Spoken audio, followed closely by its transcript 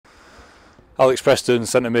Alex Preston,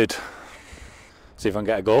 centre mid. See if I can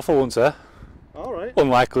get a goal for once, eh? All right.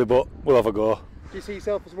 Unlikely, but we'll have a go. Do you see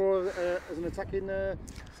yourself as more as an attacking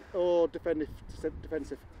or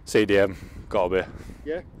defensive? CDM, gotta be.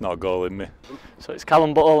 Yeah. Not a goal in me. So it's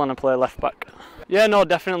Callum Buttle and I play left back. Yeah, no,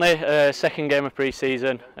 definitely. Second game of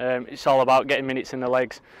pre-season. It's all about getting minutes in the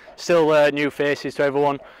legs. Still new faces to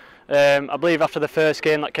everyone. I believe after the first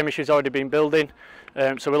game that chemistry's already been building.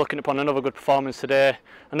 So we're looking upon another good performance today.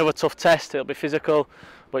 Another tough test, it'll be physical.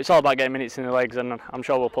 But it's all about getting minutes in the legs, and I'm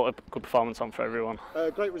sure we'll put a good performance on for everyone.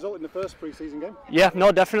 Great result in the first pre-season game. Yeah,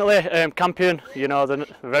 no, definitely. Campion, you know, they're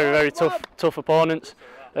very tough opponents.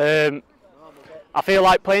 I feel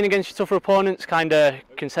like playing against your tougher opponents kind of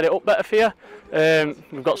can set it up better for you.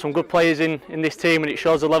 We've got some good players in this team, and it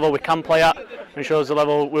shows the level we can play at, and shows the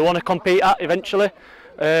level we want to compete at eventually.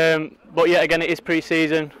 But yeah, again, it is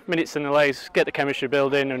pre-season, minutes in the legs, get the chemistry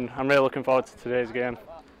building, and I'm really looking forward to today's game.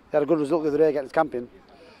 They had a good result the other day against Campion.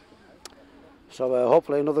 So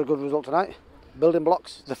hopefully another good result tonight. Building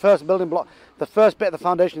blocks. The first building block, the first bit of the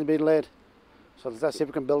foundation has been laid. So let's see if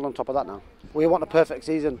we can build on top of that now. We want a perfect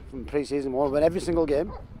season from pre-season. We want to win every single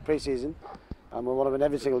game pre-season, and we want to win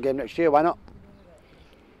every single game next year. Why not?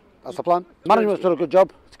 That's the plan. Management's done a good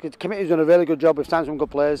job. The committee's done a really good job. We've signed some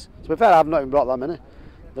good players. To be fair, I've not even brought that many.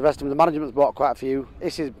 The rest of them, the management's brought quite a few.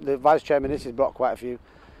 The vice chairman, has brought quite a few,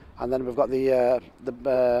 and then we've got the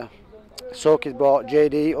Soki's brought,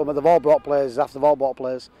 JD, they've all brought players, they've all brought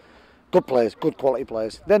players. Good players, good quality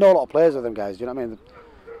players. They know a lot of players of them guys, do you know what I mean?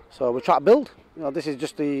 So we try to build. You know, this is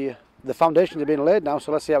just the foundations have been laid now,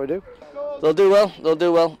 so let's see how we do. They'll do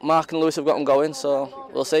well. Mark and Lewis have got them going, so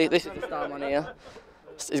we'll see. This is the star man here.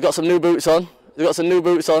 He's got some new boots on.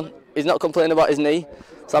 He's not complaining about his knee.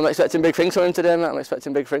 So I'm expecting big things from him today, mate. I'm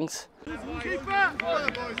expecting big things. Not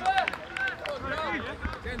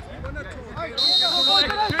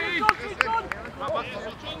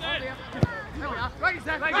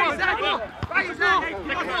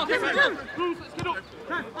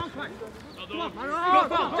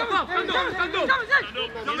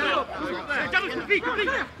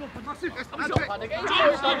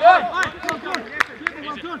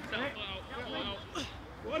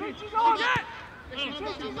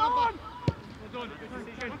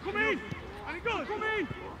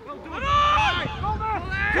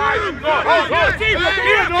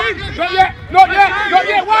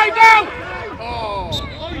yet, wide now! Go.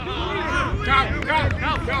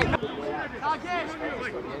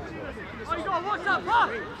 Oh, you gotta watch that pass!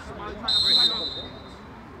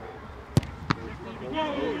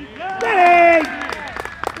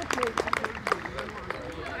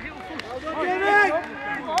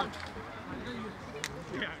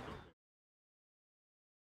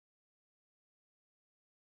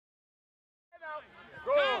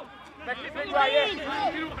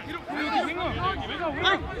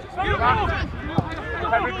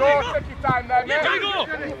 There we go, take your time there, mate.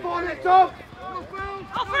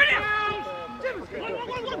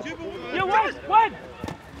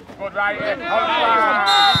 Good right here.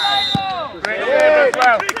 Great save as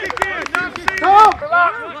well.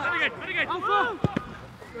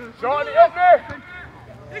 Shorten it up, mate.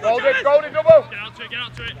 Golden double. Get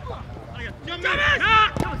out to it.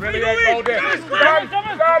 Brilliant, Goldie. Stand,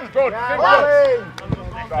 good.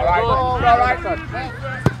 It's alright, son.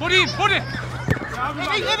 Put it.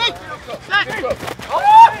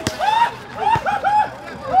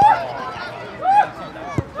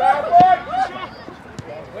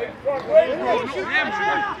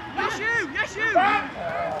 Yes, you.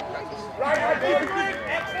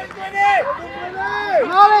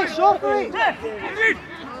 Molly, short for it.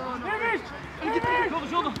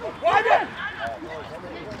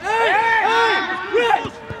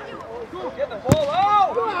 Get the ball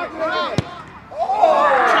out.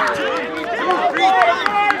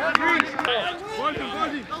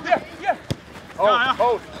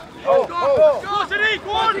 Hold. Go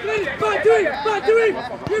on. Back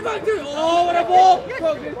to it. Oh, what a ball.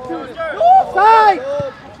 Offside.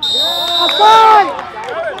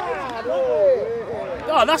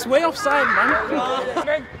 Oh, that's way offside, man.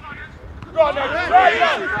 Go on then.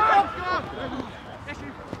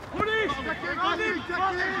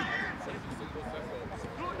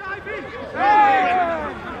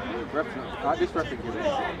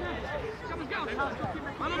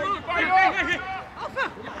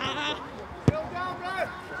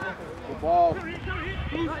 Good ball.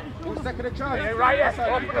 Second a chance. Yeah, right, yes.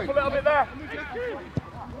 Open up a little bit there.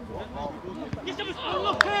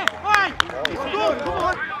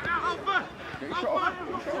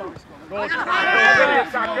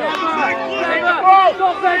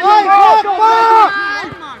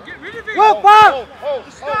 Go back!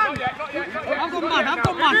 Not yet.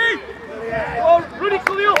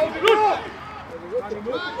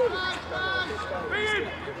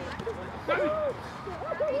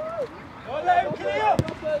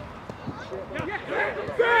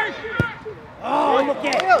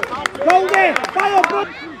 Goldie! Fire, bro!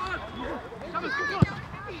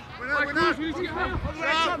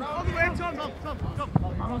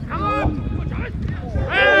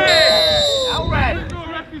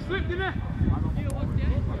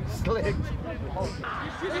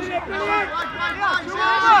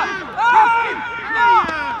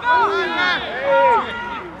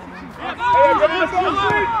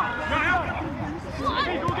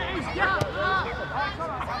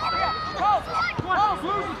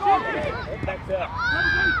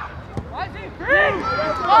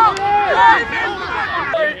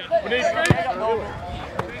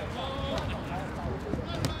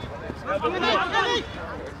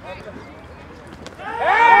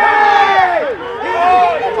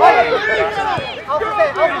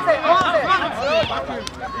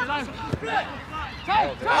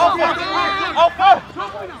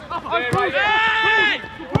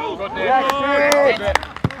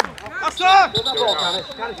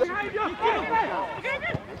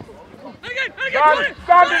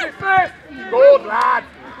 Stand in his face! Good lad!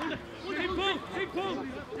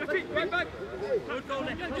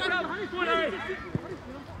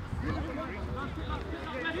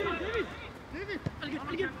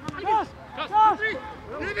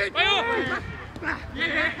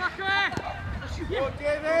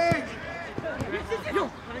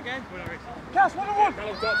 Cass, 1-on-1!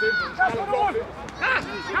 Cass, 1-on-1!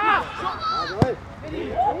 Cass!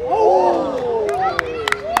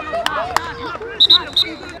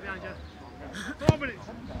 4 minutes.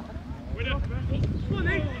 Winner.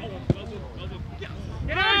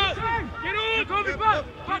 Get out! Get on! Come back!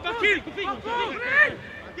 Back in!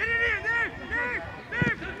 Get in here! There!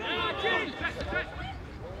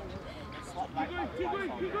 Keep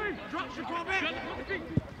going! Drop your ball back!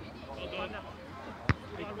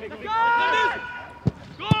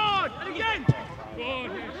 Good! And again!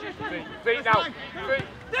 Good! Feet now! Feet!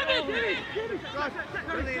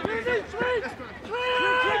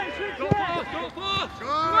 Go fast!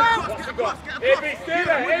 AB, stay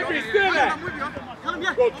there!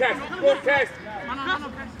 Good test! Good test! Have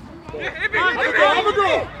a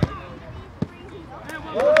go!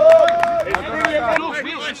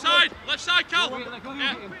 Left side, Cal!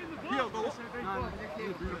 Yeah.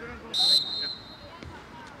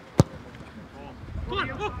 Come on,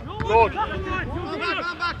 look! Good! Round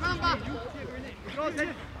back!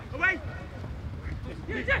 Away!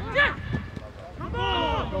 Come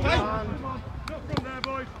on! Not from there,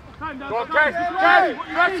 boys. Time down. Go on, Kes!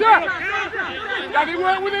 Pressure! Daddy,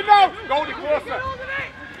 work with it now! Go on, closer!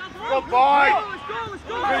 Good boy! Let's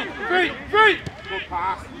go! Feet! Good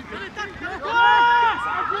pass!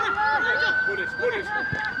 Goodies!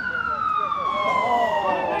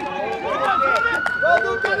 Well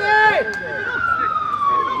done, Danny!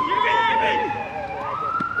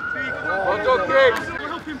 Well done, Griggs!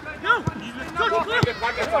 No!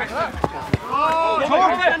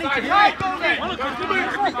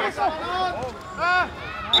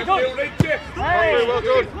 Well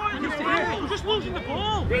done! We're just losing the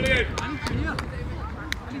ball! Brilliant!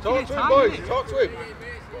 Talk to him, boys! Talk to him!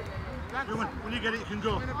 When you get it, you can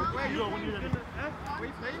go. When you're ready.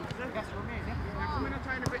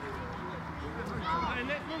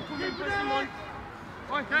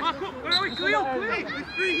 Mark up! Where are we? Clear! We're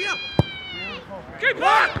free here. Keep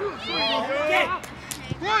back! Go on,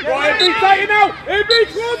 AB, tight now! AB,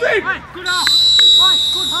 close him! Good half!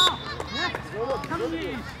 Good half! Come on,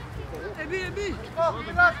 AB!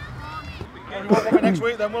 You won't want me next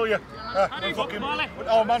week then, will you?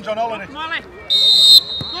 Our man's on holiday. Come on,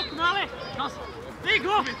 there you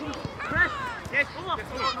go! Press! Yes, come on!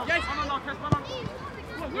 Yes! Come on, Chris, come on!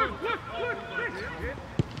 Work!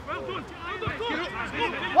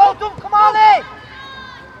 Well done, come on, Lee!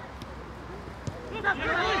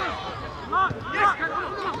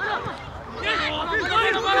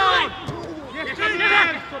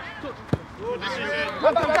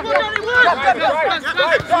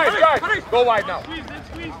 Go wide now. Good.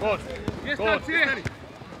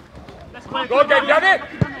 Go again, Danny.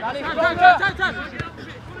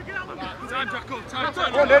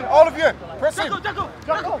 Go on then, all of you. Press him.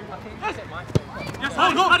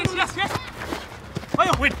 Yes, yes.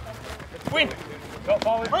 Win. Go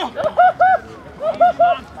forward.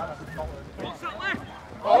 What's that left?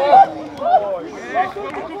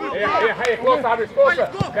 Hey, close, Harry, closer.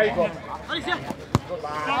 There you go. Good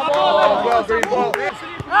lad. Well, green ball.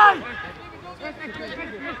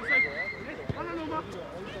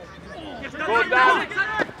 Go down.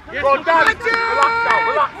 Go down. Relax now,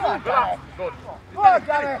 relax. Good.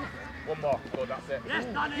 One more. Good, that's it. Yes,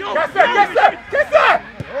 Danny. Kiss it.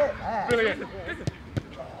 Brilliant.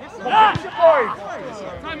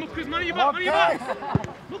 Time, Muckers, money you back, money you back.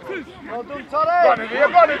 Muckers. Well done, Toddy. Got it here,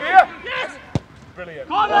 got it here. Yes. Brilliant.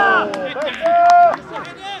 Corner.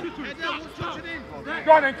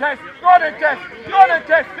 Go on and Kes, go on and Kes, go on and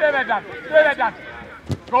Kes. Stay there, Dan. Stay there, Dan.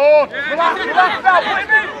 Good. Relax now, put him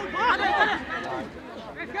in.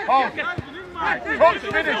 Hold. Touch,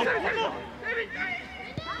 finish.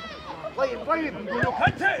 Play him.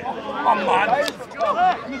 Come on.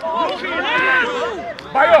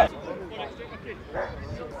 Fire.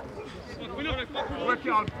 Work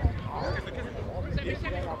it on.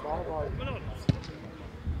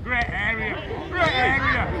 Great area. Great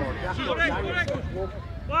area.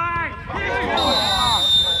 Why?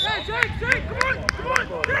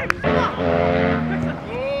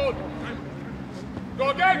 Go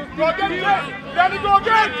again, Danny, go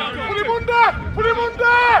again. Put him under.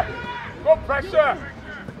 Good pressure.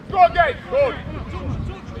 Go again, good.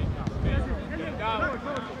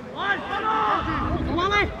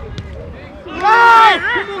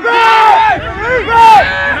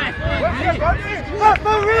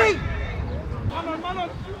 Referee!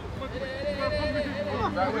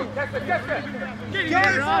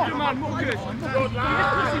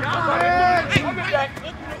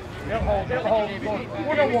 Get hold.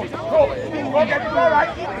 One-on-one. Go get it, all right.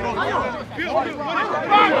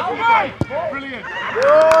 Brilliant.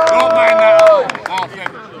 Don't mind that.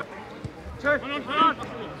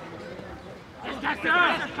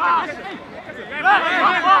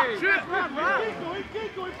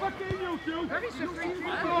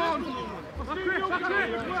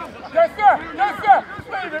 Yes, sir.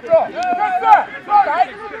 Leave it, bro. Yes, sir. All right.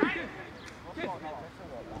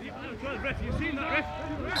 You've seen that, ref?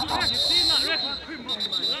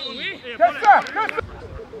 Yes, sir.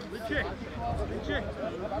 Lynchy.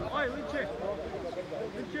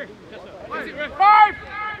 5.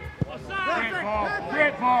 Offside.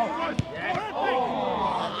 Great ball.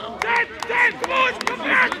 Dead, come on, come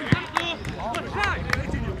back!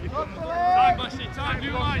 Time, Bashy, time, do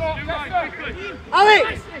line, quickly. Ali!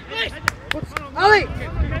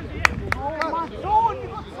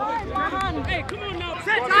 Hey, come on now.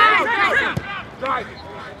 Set time! Right.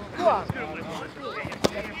 Go on.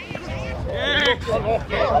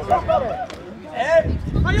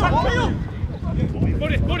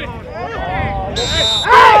 Put it.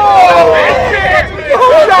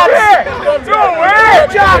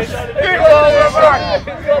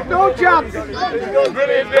 No chance!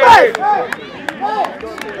 Brilliant, Dave.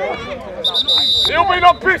 He'll be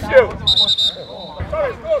not piss you.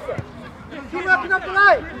 Sorry, closer. Keep wrapping up the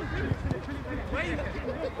light!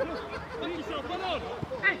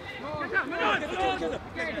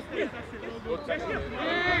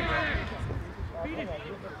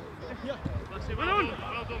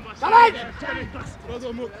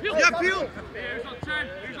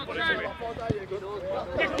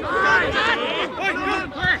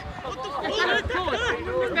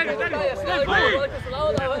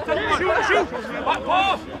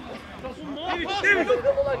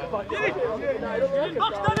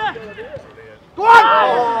 Go on!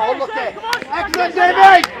 Oh, look at it! Excellent,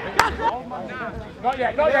 David! Not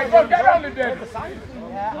yet. Go, get around him, David.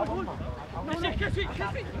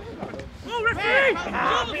 Oh, referee!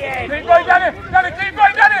 Keep going, Danny!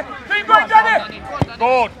 Keep going, Danny!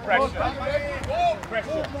 Good pressure.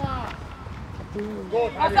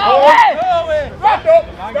 Good.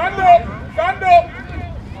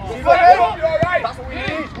 Stand up! You're right. That's what we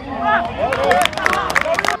need.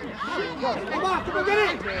 Come on, get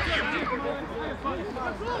it!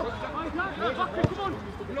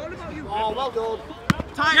 Oh, well done.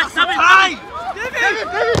 Time! Yes, time!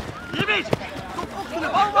 David!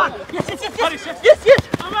 Yes!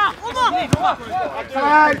 Oma!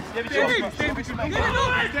 Time!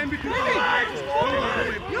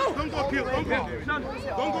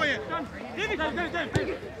 Don't go yet!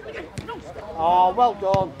 Oh, well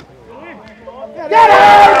done. Get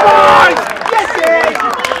it, boys! Yes, it!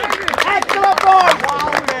 Excellent, boys!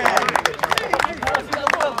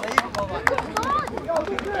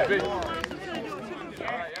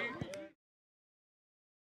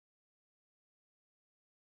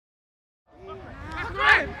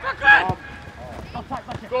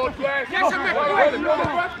 Good play. Yes, we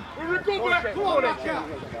recover. Go on.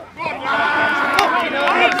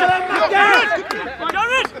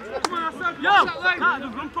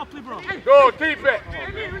 Run properly, bro. Good, keep it.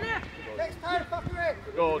 Next time, Factory.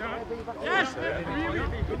 Good. Yes.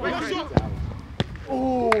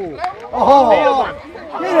 Oh!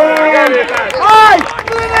 Get it.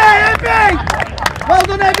 Hey! Well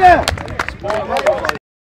done, Ebbe!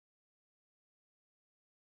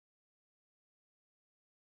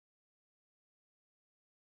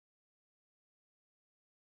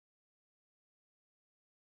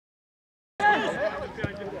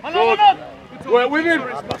 Good. Work with him.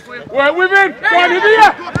 Work with him. Go on, in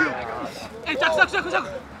here. Hey, Jack.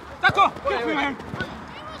 Go.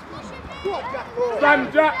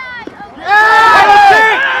 Stand, Jack.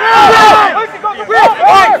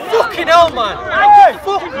 Fucking hell, man.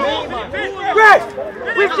 Fuck me, man.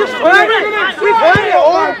 We've just heard it. We've heard it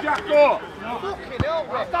all. Jack, go. Fucking hell,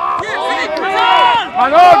 man.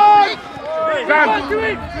 Hang on. Stand.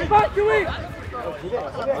 Back to it.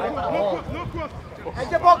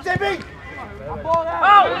 Head your box, Timmy.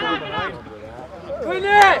 Win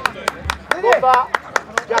it. Good back.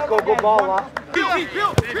 Jacko, good ball, lad.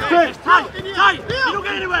 Tight. You don't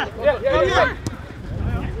get anywhere. Yeah.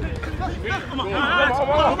 Come on.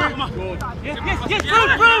 Yes,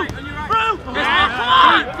 through. Come on.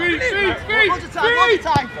 Feet.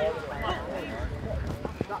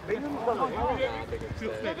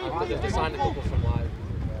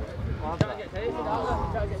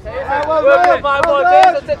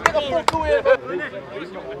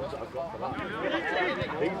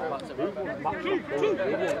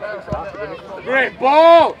 Great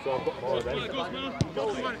ball! Come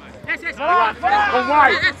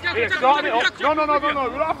wide. Here, starting it up. No.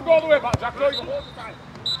 We'll have to go all the way back, Jack.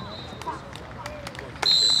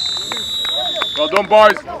 Well done,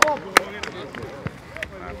 boys.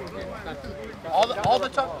 All the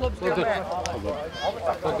top clubs get there. All good.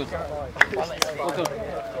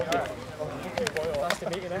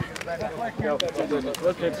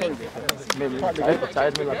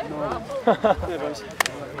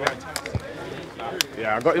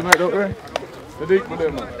 Yeah, I got you, mate, don't worry. The deep with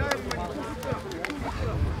him, man.